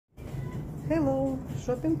Hello,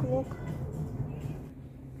 shopping vlog.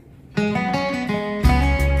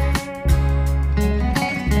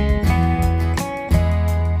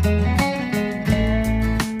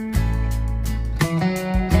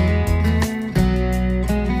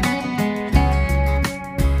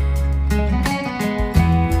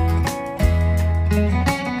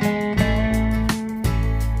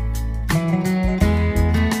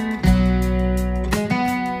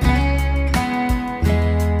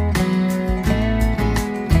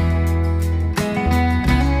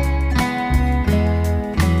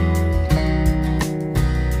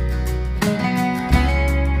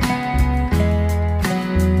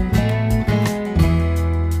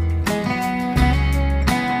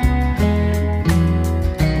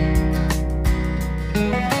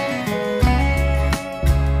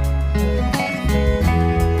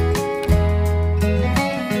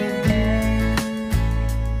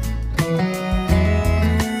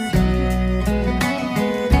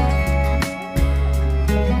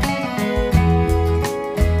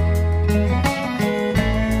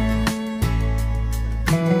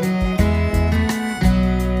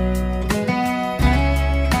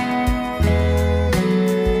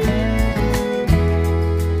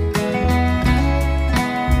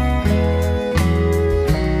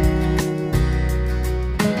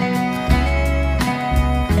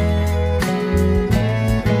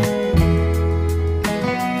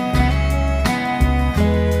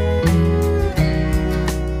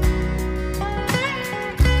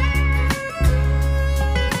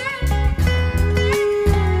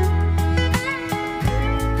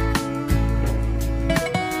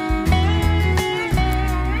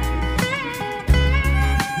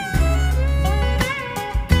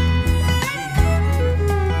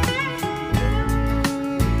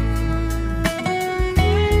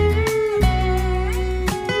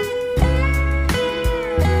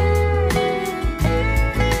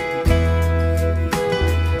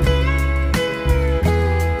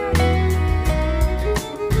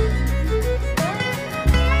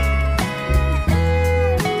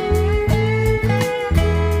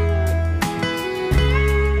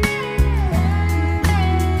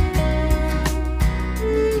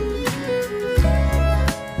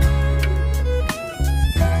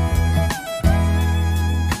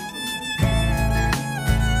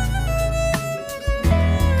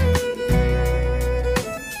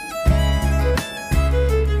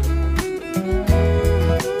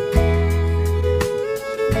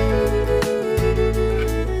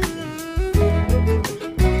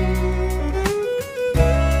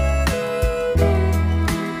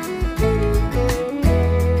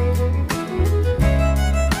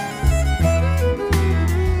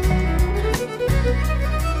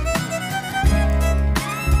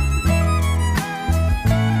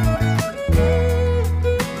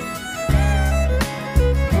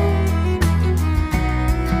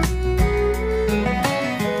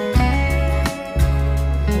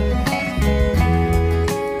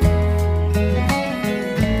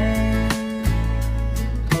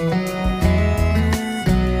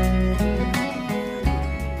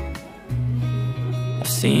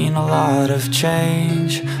 Seen a lot of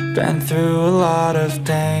change, been through a lot of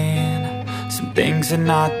pain. Some things are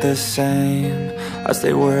not the same as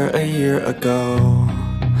they were a year ago,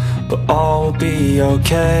 but all will be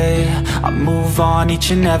okay. I move on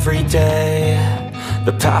each and every day.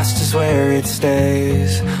 The past is where it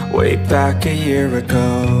stays, way back a year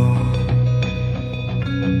ago.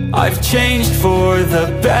 I've changed for the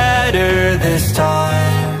better this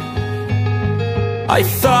time. I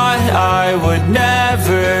thought I would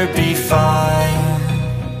never be fine.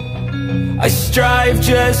 I strive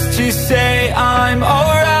just to say I'm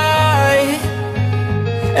alright,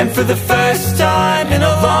 and for the first time in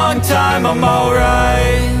a long time I'm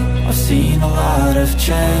alright. I've seen a lot of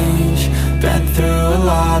change, been through a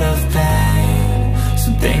lot of pain.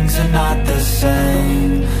 Some things are not the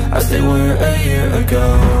same as they were a year ago,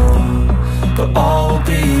 but all will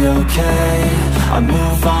be okay. I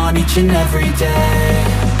move on each and every day.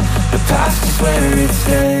 The past is where it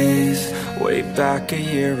stays, way back a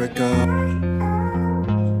year ago.